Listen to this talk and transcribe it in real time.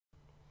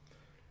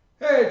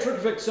Hey,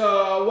 RICKAFIX,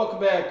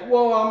 welcome back.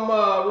 Well,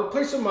 I'm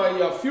replacing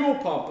my fuel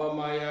pump on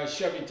my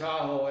Chevy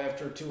Tahoe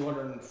after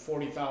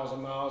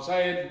 240,000 miles. I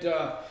had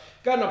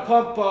gotten a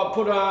pump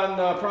put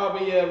on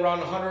probably around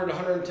 100,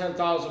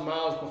 110,000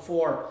 miles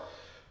before.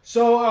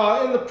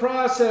 So in the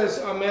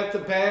process, I'm at the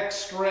back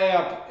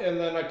strap and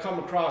then I come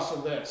across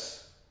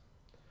this.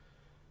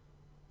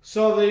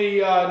 So the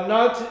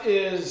nut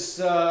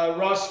is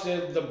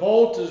rusted, the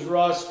bolt is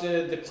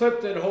rusted, the clip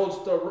that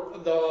holds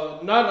the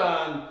nut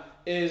on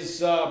is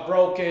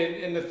broken,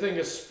 and the thing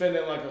is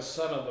spinning like a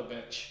son of a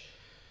bitch.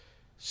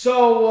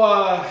 So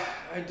I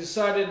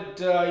decided,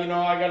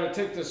 I got to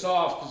take this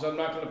off because I'm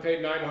not going to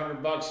pay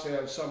 $900 to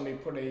have somebody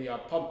put a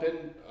pump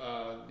in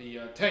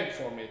the tank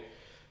for me.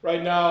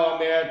 Right now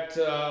I'm at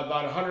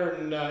about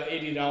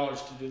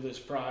 $180 to do this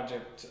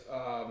project.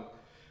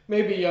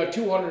 Maybe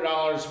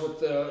 $200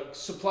 with the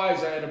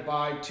supplies I had to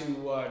buy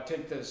to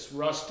take this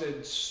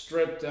rusted,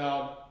 stripped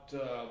out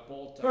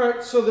bolt out. All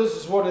right, so this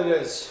is what it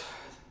is.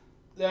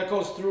 That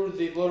goes through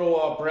the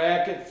little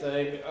bracket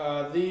thing.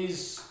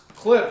 These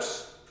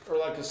clips are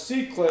like a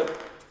C-clip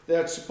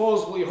that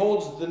supposedly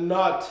holds the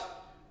nut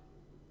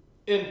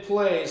in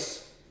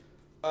place.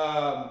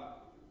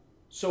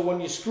 So when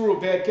you screw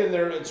it back in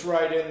there, it's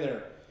right in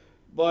there.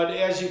 But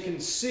as you can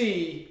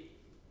see,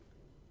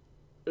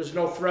 there's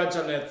no threads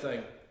on that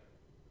thing.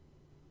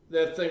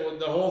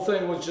 The whole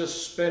thing was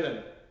just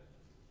spinning.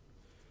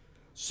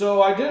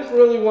 So I didn't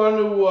really want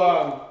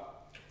to...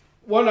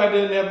 One, I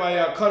didn't have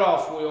my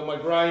cutoff wheel, my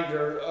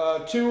grinder.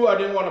 Two, I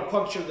didn't want to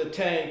puncture the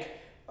tank.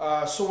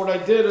 So what I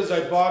did is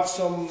I bought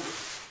some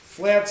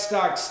flat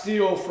stock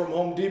steel from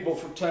Home Depot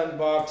for 10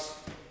 bucks.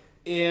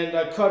 And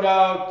I cut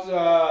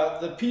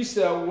out, the piece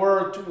that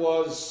worked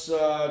was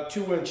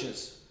 2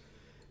 inches.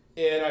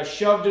 And I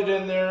shoved it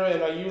in there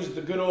and I used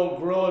the good old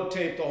Gorilla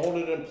Tape to hold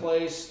it in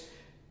place.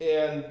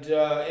 And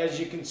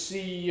as you can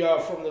see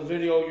from the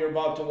video you're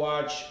about to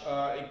watch,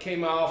 it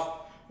came off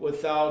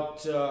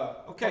without,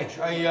 okay,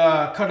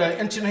 I cut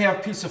an 1.5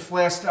 inch piece of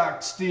flat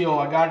stock steel.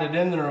 I got it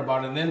in there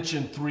about 1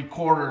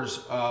 3/4 inches,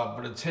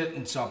 but it's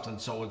hitting something,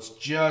 so it's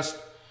just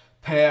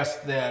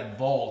past that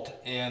bolt.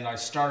 And I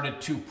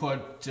started to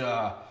put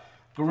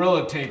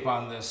Gorilla Tape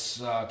on this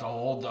to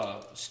hold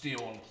the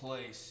steel in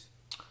place.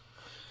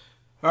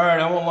 All right,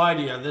 I won't lie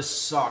to you, this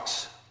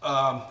sucks.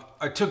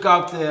 I took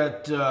out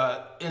that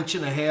 1.5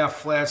 inch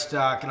flat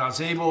stock and I was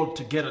able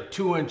to get a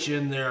 2 inch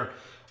in there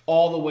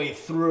all the way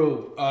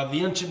through. The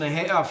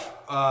 1.5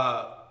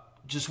 inch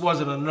just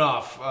wasn't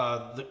enough.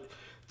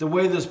 The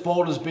way this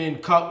bolt is being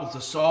cut with the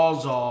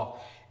Sawzall,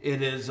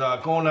 it is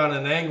going on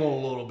an angle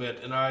a little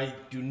bit, and I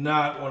do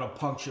not want to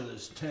puncture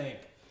this tank.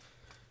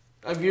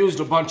 I've used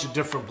a bunch of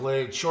different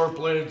blades, short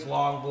blades,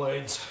 long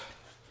blades.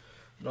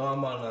 Now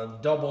I'm on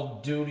a double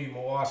duty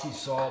Milwaukee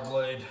saw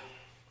blade.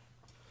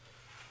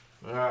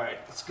 All right,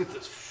 let's get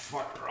this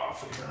fucker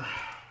off of here.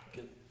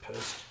 Getting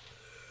pissed.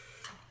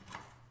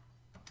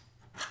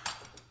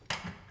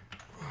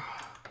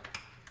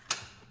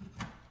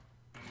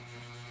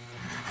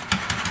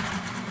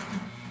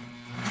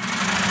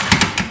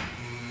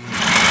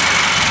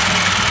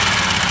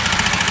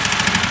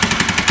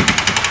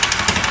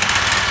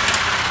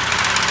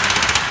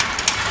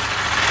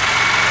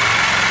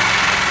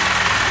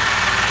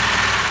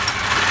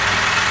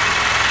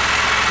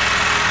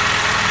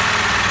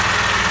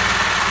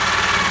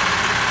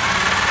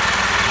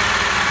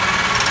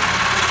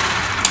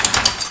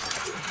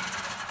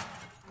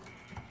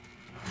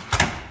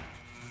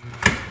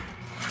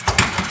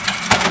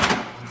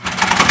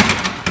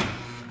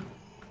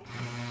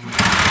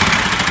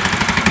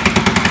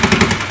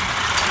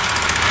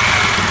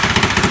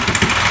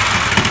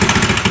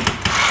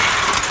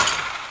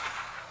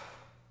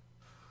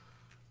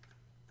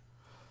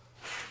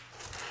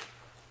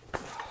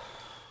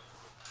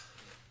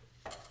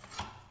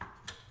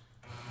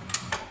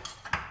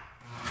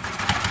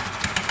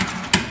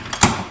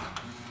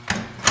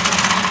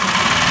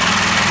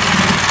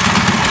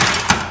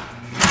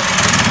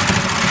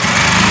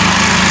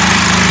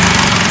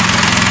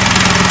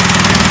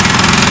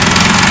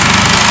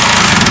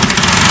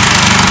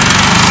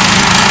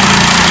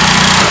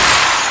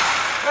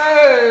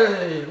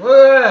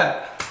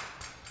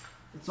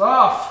 It's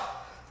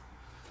off.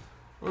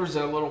 Where's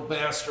that little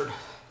bastard?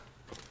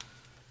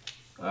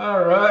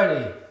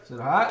 Alrighty. Is it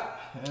hot?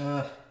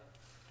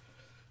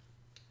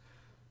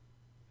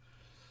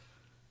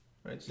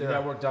 Right there.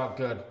 That worked out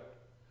good.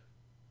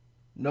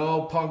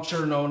 No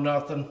puncture, no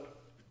nothing.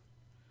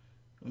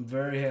 I'm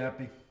very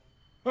happy.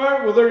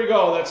 Alright, well there you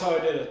go. That's how I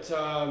did it.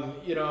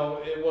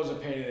 It was a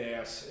pain in the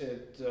ass.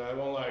 I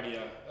won't lie to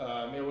you.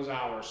 It was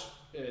hours.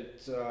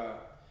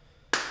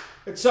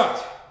 It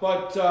sucked,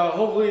 but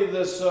hopefully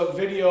this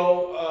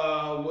video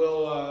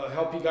will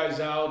help you guys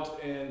out,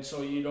 and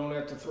so you don't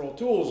have to throw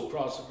tools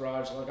across the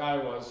garage like I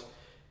was,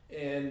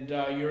 and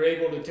you're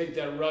able to take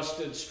that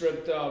rusted,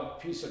 stripped out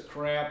piece of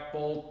crap,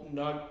 bolt,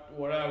 nut,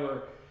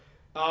 whatever,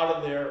 out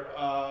of there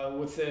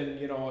within,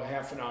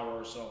 half an hour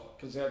or so,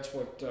 because that's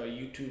what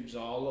YouTube's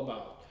all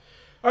about.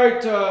 All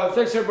right,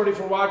 thanks everybody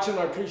for watching.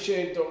 I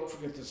appreciate it. Don't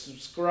forget to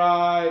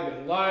subscribe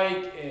and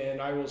like,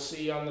 and I will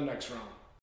see you on the next round.